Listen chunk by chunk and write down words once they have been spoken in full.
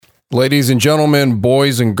Ladies and gentlemen,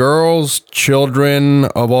 boys and girls, children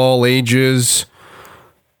of all ages,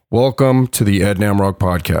 welcome to the Ed Namrock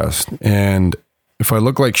podcast. And if I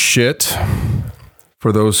look like shit,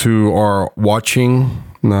 for those who are watching,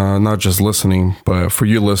 not just listening, but for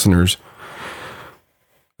you listeners,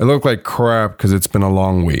 I look like crap because it's been a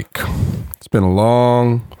long week. It's been a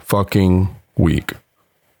long fucking week.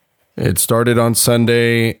 It started on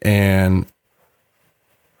Sunday, and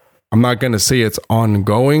I'm not going to say it's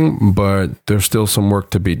ongoing, but there's still some work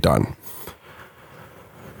to be done.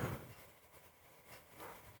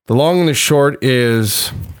 The long and the short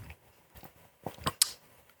is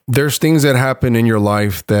there's things that happen in your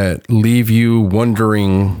life that leave you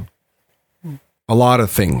wondering a lot of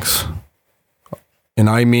things. And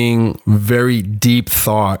I mean very deep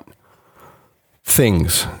thought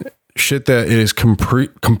things. Shit that is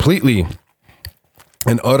completely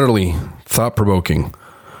and utterly thought-provoking.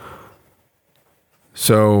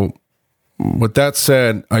 So, with that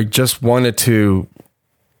said, I just wanted to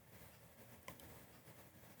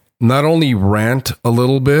not only rant a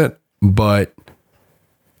little bit, but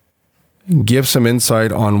give some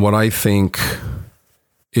insight on what I think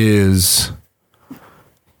is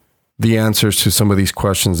the answers to some of these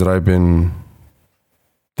questions that I've been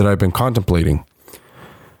contemplating.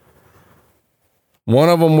 One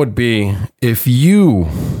of them would be, if you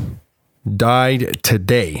died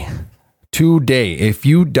today, if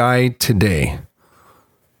you died today,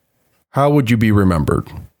 how would you be remembered?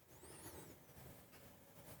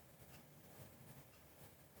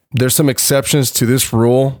 There's some exceptions to this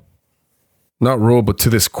rule, not rule, but to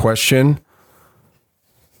this question,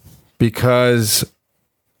 because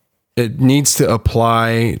it needs to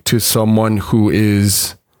apply to someone who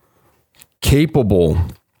is capable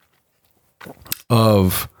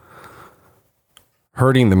of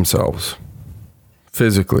hurting themselves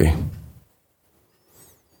physically.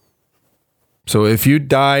 So if you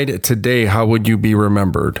died today, how would you be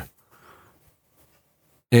remembered?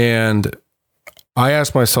 And I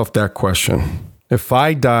asked myself that question. If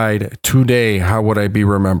I died today, how would I be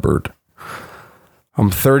remembered? I'm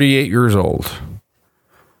 38 years old.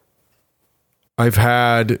 I've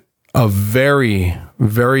had a very,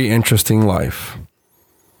 very interesting life.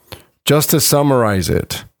 Just to summarize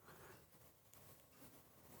it,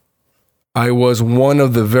 I was one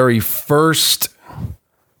of the very first,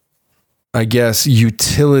 I guess,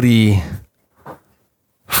 utility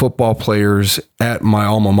football players at my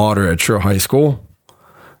alma mater at Shore High School.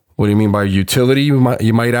 What do you mean by utility, you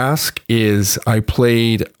might ask? Is I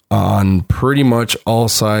played on pretty much all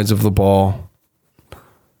sides of the ball,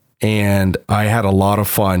 and I had a lot of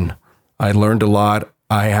fun. I learned a lot.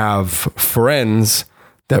 I have friends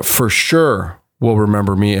that for sure will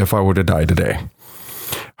remember me if I were to die today.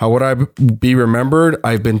 How would I be remembered?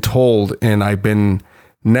 I've been told, and I've been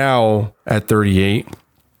now at 38,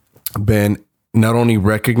 been not only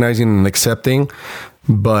recognizing and accepting,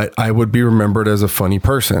 but I would be remembered as a funny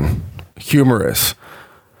person, humorous,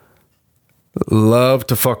 love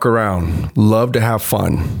to fuck around, love to have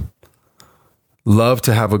fun, love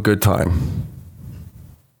to have a good time.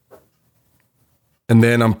 And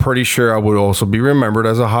then I'm pretty sure I would also be remembered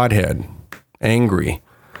as a hothead, angry,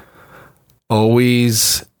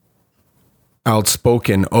 always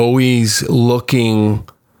outspoken, always looking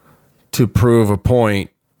to prove a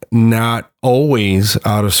point, not always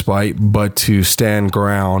out of spite, but to stand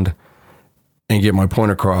ground and get my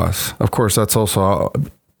point across. Of course, that's also,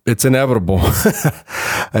 it's inevitable.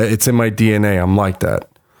 It's in my DNA. I'm like that.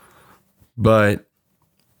 But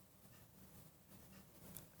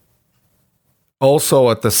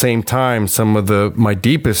also at the same time, some of my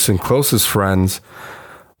deepest and closest friends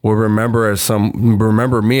will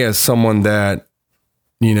remember me as someone that,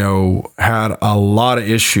 you know, had a lot of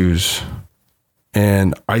issues.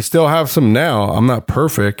 And I still have some now. I'm not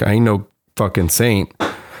perfect. I ain't no fucking saint.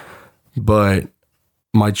 But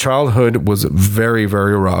my childhood was very,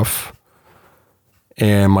 very rough.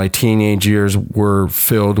 And my teenage years were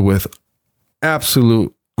filled with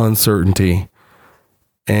absolute uncertainty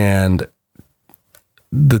and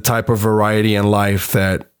the type of variety in life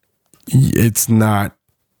that it's not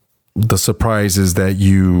the surprises that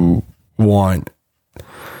you want.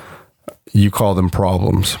 You call them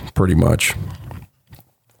problems, pretty much.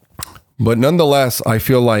 But nonetheless, I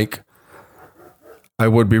feel like I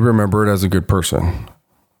would be remembered as a good person.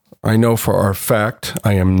 I know for a fact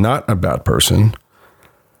I am not a bad person.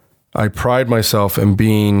 I pride myself in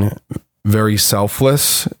being very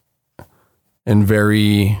selfless and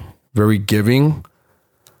very, very giving.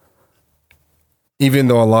 Even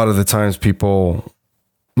though a lot of the times people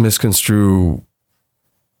misconstrue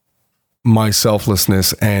my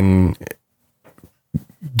selflessness and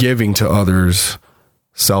giving to others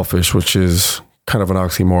selfish, which is kind of an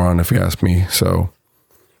oxymoron if you ask me. So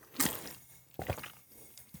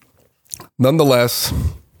nonetheless,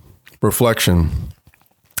 reflection.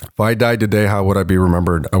 If I died today, how would I be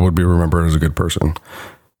remembered? I would be remembered as a good person.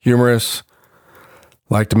 Humorous,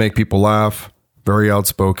 like to make people laugh, very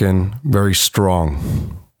outspoken, very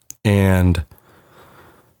strong. And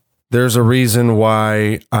there's a reason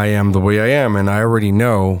why I am the way I am. And I already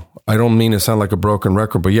know, I don't mean to sound like a broken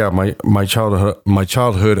record, but yeah, my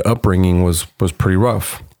childhood upbringing was pretty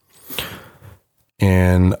rough.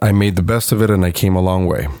 And I made the best of it, and I came a long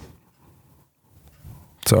way.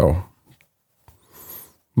 So,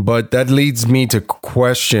 but that leads me to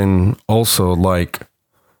question also, like,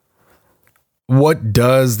 what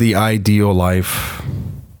does the ideal life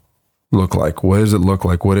look like? What does it look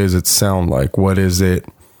like? What does it sound like? What is it?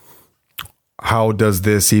 How does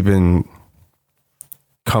this even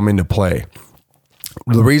come into play?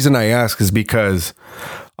 The reason I ask is because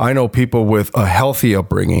I know people with a healthy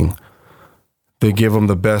upbringing. They give them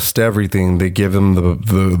the best everything. They give them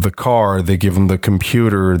the car. They give them the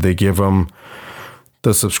computer. They give them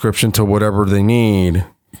the subscription to whatever they need.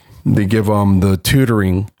 They give them the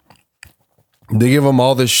tutoring. They give them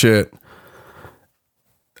all this shit.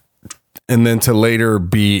 And then to later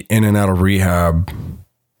be in and out of rehab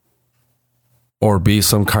or be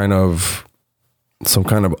some kind of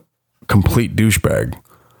complete douchebag.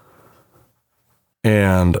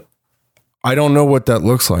 And I don't know what that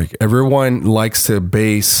looks like. Everyone likes to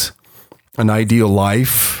base an ideal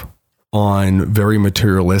life on very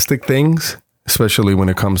materialistic things, especially when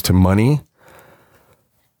it comes to money.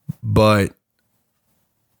 But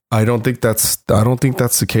I don't think that's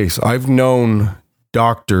the case. I've known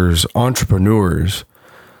doctors, entrepreneurs.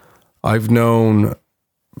 I've known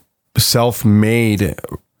self-made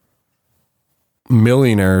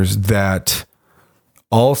millionaires that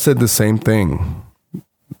all said the same thing.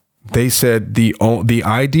 They said the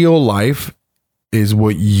ideal life is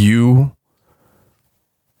what you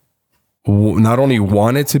not only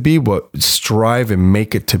want it to be, but strive and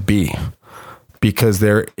make it to be. Because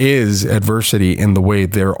there is adversity in the way.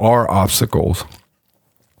 There are obstacles.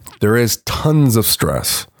 There is tons of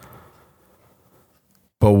stress.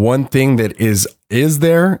 But one thing that is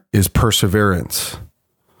there is perseverance,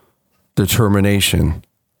 determination,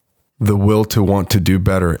 the will to want to do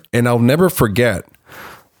better. And I'll never forget,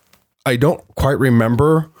 I don't quite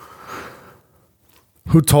remember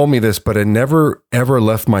who told me this, but it never ever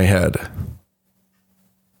left my head.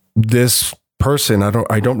 This person,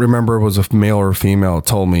 I don't remember if it was a male or a female,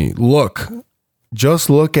 told me, just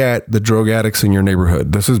look at the drug addicts in your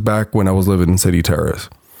neighborhood. This is back when I was living in City Terrace.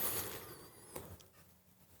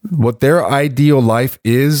 What their ideal life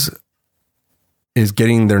is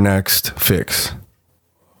getting their next fix.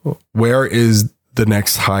 Where is the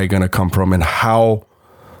next high going to come from, and how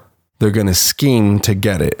they're going to scheme to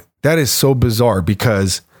get it? That is so bizarre,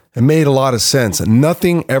 because it made a lot of sense.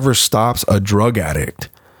 Nothing ever stops a drug addict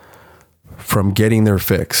from getting their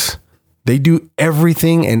fix. They do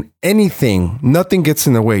everything and anything. Nothing gets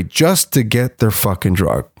in the way just to get their fucking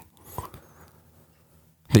drug.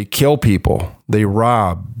 They kill people. They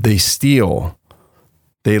rob. They steal.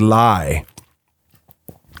 They lie.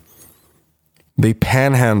 They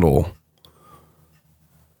panhandle.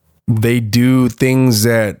 They do things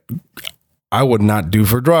that I would not do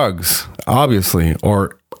for drugs, obviously,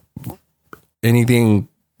 or anything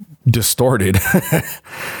distorted.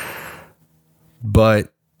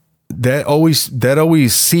 But that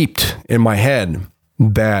always seeped in my head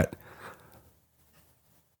that,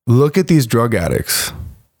 look at these drug addicts.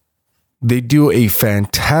 They do a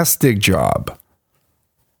fantastic job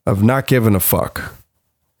of not giving a fuck.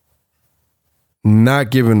 Not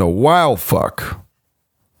giving a wild fuck.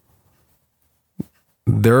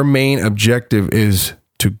 Their main objective is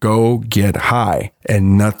to go get high,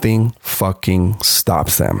 and nothing fucking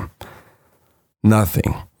stops them.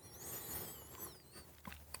 Nothing.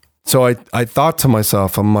 So I thought to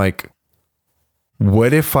myself, I'm like,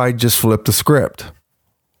 what if I just flip the script?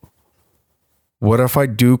 What if I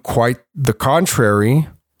do quite the contrary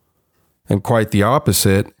and quite the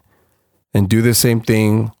opposite, and do the same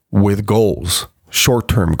thing with goals,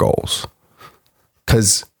 short-term goals?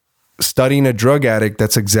 Because studying a drug addict,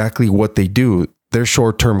 that's exactly what they do. Their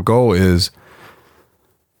short-term goal is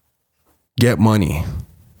get money,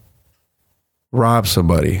 rob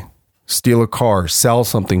somebody, steal a car, sell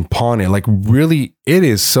something, pawn it. Like, really, it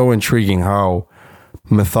is so intriguing how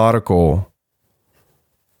methodical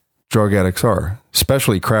drug addicts are,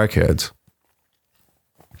 especially crackheads.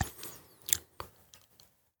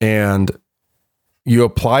 And you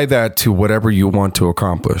apply that to whatever you want to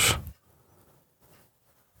accomplish.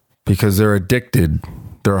 because they're addicted.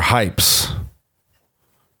 They're hypes.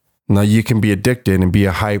 Now you can be addicted and be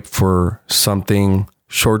a hype for something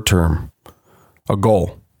short term, a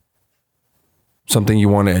goal, something you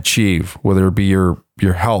want to achieve, whether it be your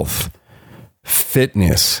health,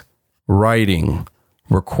 fitness, writing,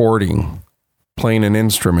 recording, playing an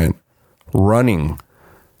instrument, running,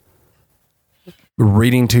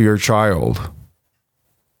 reading to your child,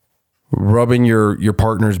 rubbing your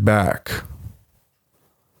partner's back,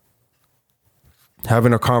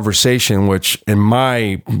 having a conversation, which in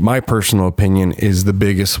my personal opinion is the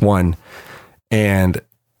biggest one. And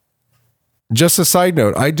just a side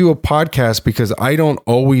note, I do a podcast because I don't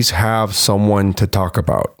always have someone to talk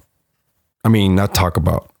about. I mean, not talk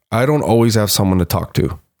about. I don't always have someone to talk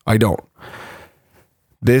to. I don't.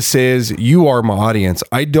 This is, you are my audience.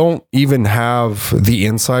 I don't even have the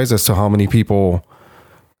insights as to how many people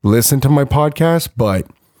listen to my podcast, but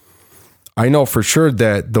I know for sure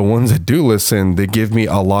that the ones that do listen, they give me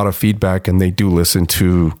a lot of feedback and they do listen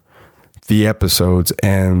to the episodes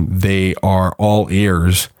and they are all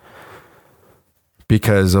ears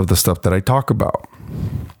because of the stuff that I talk about.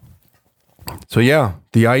 So yeah,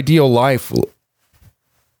 the ideal life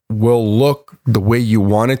will look the way you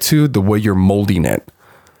want it to, the way you're molding it.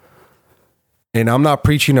 And I'm not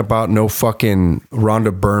preaching about no fucking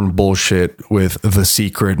Rhonda Byrne bullshit with The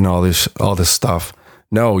Secret and all this stuff.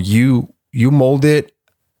 No, you mold it,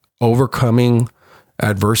 overcoming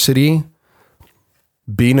adversity,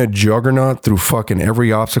 being a juggernaut through fucking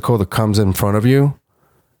every obstacle that comes in front of you,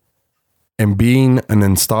 and being an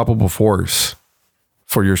unstoppable force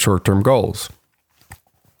for your short-term goals.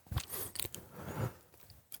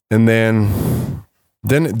 And then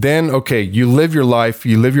okay, you live your life,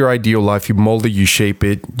 you live your ideal life, you mold it, you shape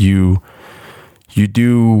it, you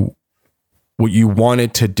do what you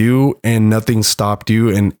wanted to do and nothing stopped you,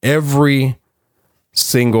 and every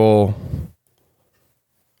single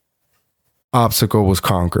obstacle was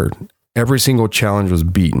conquered. Every single challenge was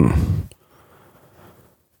beaten.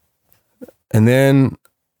 And then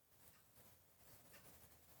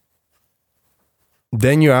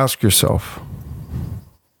you ask yourself,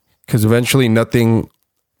 because eventually nothing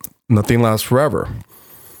lasts forever.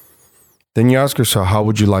 Then you ask yourself, how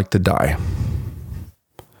would you like to die?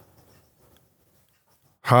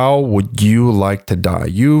 How would you like to die?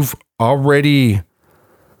 You've already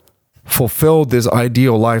fulfilled this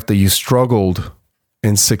ideal life that you struggled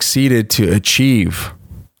and succeeded to achieve.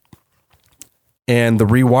 And the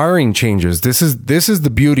rewiring changes. This is the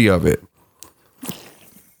beauty of it.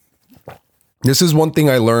 This is one thing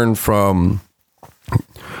I learned from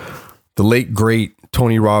the late, great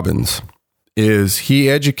Tony Robbins, is he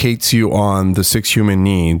educates you on the 6 human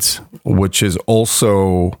needs, which is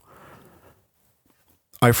also,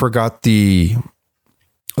 I forgot the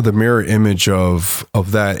mirror image of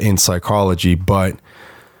that in psychology, but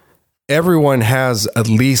everyone has at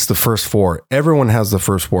least the first 4. Everyone has the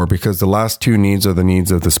first 4 because the last 2 needs are the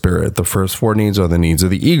needs of the spirit. The first 4 needs are the needs of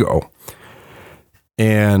the ego.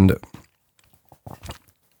 And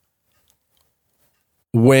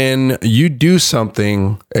when you do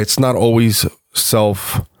something, it's not always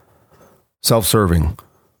self-serving.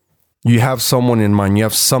 You have someone in mind. You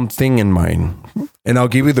have something in mind. And I'll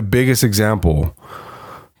give you the biggest example.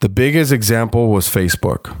 The biggest example was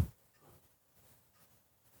Facebook.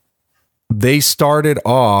 They started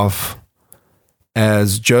off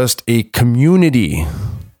as just a community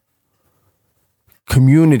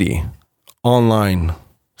online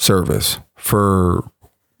service for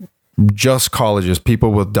just colleges,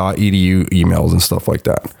 people with .edu emails and stuff like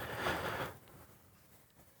that.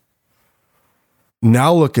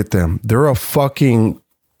 Now look at them. They're a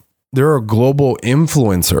global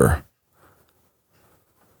influencer.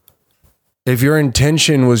 If your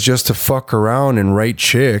intention was just to fuck around and rate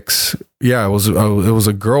chicks, yeah, it was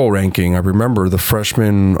a girl ranking. I remember the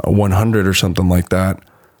freshman 100 or something like that.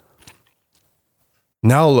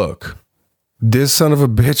 Now look, this son of a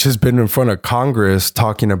bitch has been in front of Congress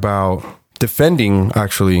talking about defending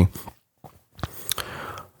actually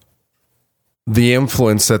the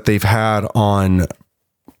influence that they've had on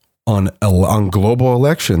global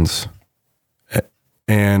elections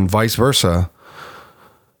and vice versa.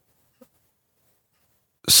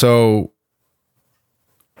 So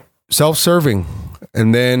self-serving,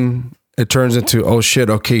 and then it turns into, oh shit,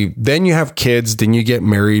 okay, then you have kids, then you get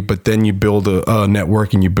married, but then you build a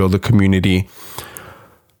network and you build a community.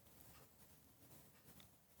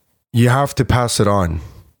 You have to pass it on.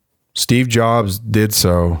 Steve Jobs did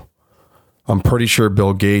so. I'm pretty sure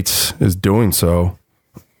Bill Gates is doing so.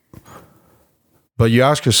 But you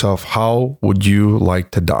ask yourself, how would you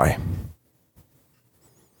like to die?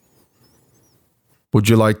 Would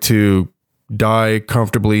you like to die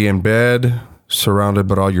comfortably in bed, surrounded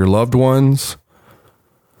by all your loved ones?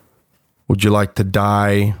 Would you like to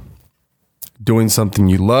die doing something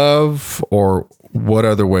you love? Or what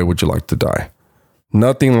other way would you like to die?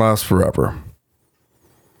 Nothing lasts forever.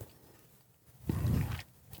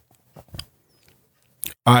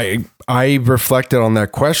 I reflected on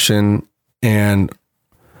that question, and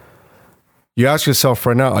you ask yourself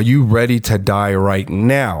right now, are you ready to die right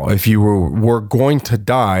now? If you were going to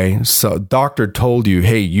die, so doctor told you,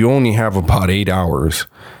 hey, you only have about 8 hours.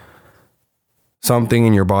 Something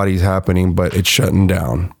in your body's happening, but it's shutting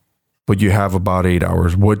down. But you have about 8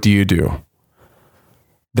 hours. What do you do?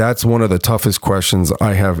 That's one of the toughest questions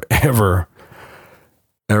I have ever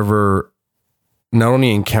not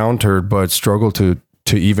only encountered, but struggled to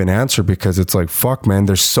even answer, because it's like, fuck, man,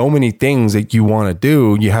 there's so many things that you want to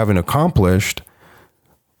do you haven't accomplished.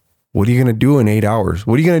 What are you going to do in 8 hours?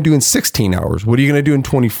 What are you going to do in 16 hours? What are you going to do in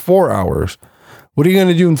 24 hours? What are you going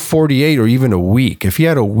to do in 48 or even a week? If you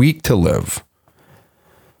had a week to live,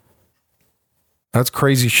 that's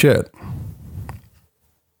crazy shit.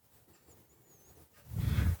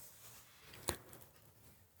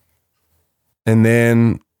 And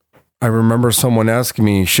then I remember someone asking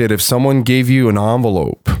me, shit, if someone gave you an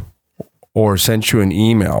envelope or sent you an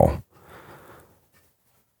email,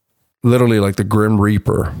 literally like the Grim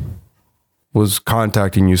Reaper was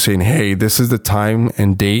contacting you saying, hey, this is the time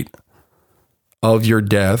and date of your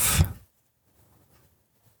death,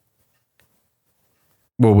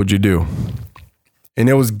 what would you do? And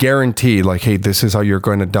it was guaranteed, like, hey, this is how you're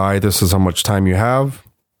going to die. This is how much time you have.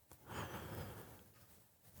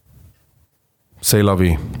 C'est la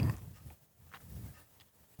vie.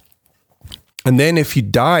 And then if you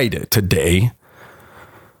died today,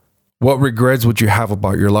 what regrets would you have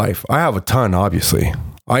about your life? I have a ton, obviously.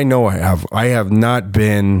 I know I have. I have not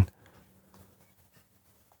been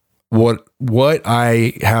what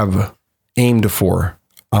I have aimed for.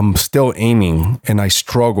 I'm still aiming, and I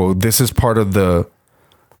struggle. This is part of the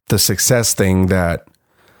success thing that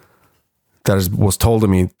was told to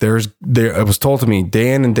me. It was told to me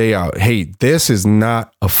day in and day out, hey, this is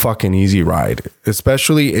not a fucking easy ride,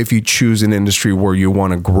 especially if you choose an industry where you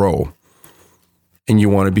want to grow and you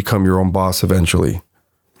want to become your own boss eventually.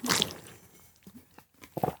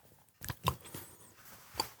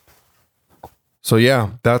 So yeah,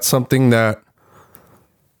 that's something that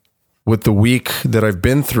with the week that I've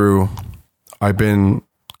been through, I've been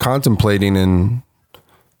contemplating and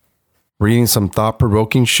reading some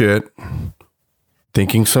thought-provoking shit,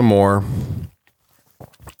 thinking some more,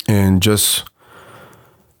 and just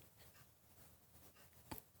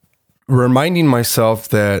reminding myself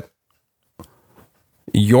that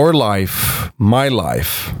your life, my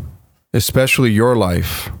life, especially your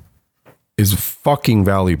life, is fucking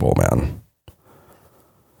valuable, man.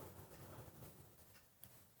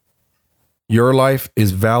 Your life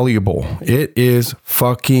is valuable. It is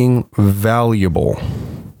fucking valuable.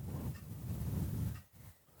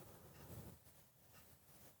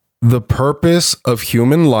 The purpose of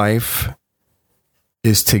human life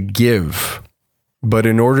is to give. But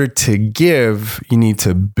in order to give, you need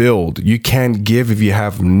to build. You can't give if you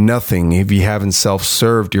have nothing, if you haven't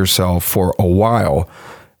self-served yourself for a while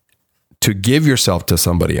to give yourself to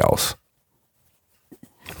somebody else.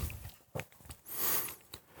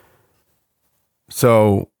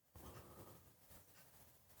 So,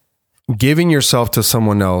 giving yourself to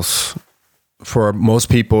someone else for most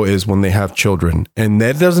people is when they have children. And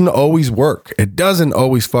that doesn't always work. It doesn't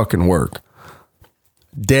always fucking work.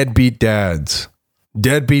 Deadbeat dads,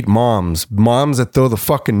 deadbeat moms that throw the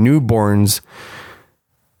fucking newborns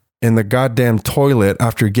in the goddamn toilet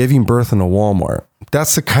after giving birth in a Walmart.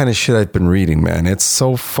 That's the kind of shit I've been reading, man. It's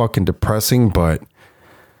so fucking depressing, but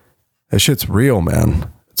that shit's real,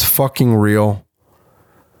 man. It's fucking real.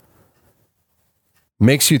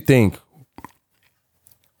 Makes you think,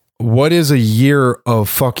 what is a year of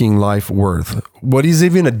fucking life worth? What is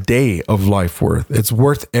even a day of life worth? It's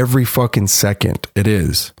worth every fucking second. It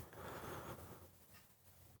is.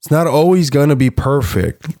 It's not always going to be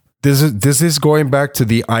perfect. This is going back to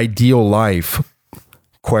the ideal life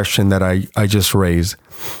question that I just raised.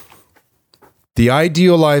 The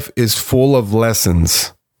ideal life is full of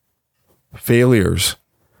lessons, failures.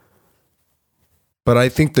 But I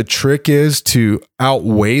think the trick is to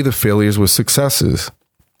outweigh the failures with successes.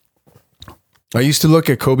 I used to look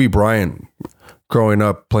at Kobe Bryant growing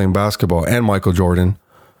up playing basketball and Michael Jordan.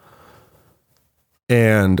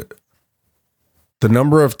 And the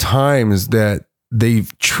number of times that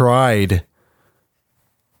they've tried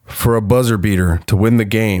for a buzzer beater to win the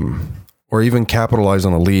game or even capitalize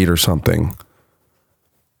on a lead or something,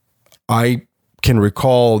 I can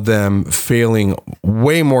recall them failing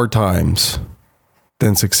way more times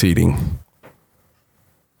than succeeding.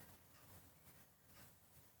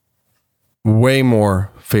 Way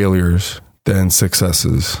more failures than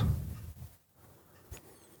successes.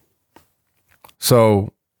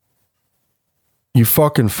 So you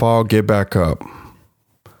fucking fall, get back up.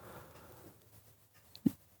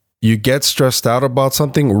 You get stressed out about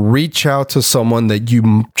something, reach out to someone that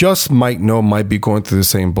you just might know might be going through the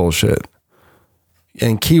same bullshit.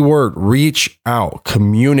 And keyword, reach out,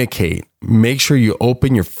 communicate. Make sure you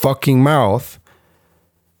open your fucking mouth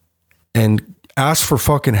and ask for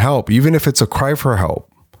fucking help, even if it's a cry for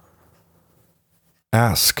help.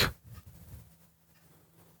 Ask.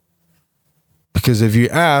 Because if you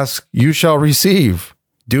ask, you shall receive.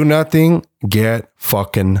 Do nothing, get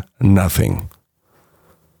fucking nothing.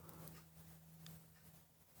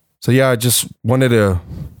 So yeah, I just wanted to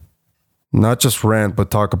not just rant, but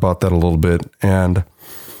talk about that a little bit and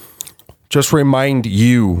just remind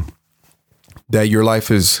you that your life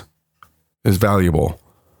is valuable.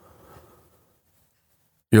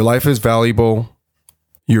 Your life is valuable.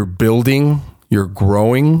 You're building, you're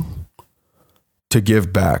growing to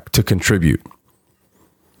give back, to contribute.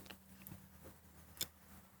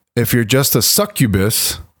 If you're just a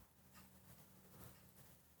succubus,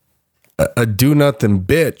 a do-nothing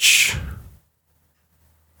bitch,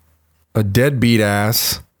 a deadbeat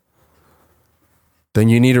ass, then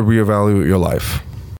you need to reevaluate your life.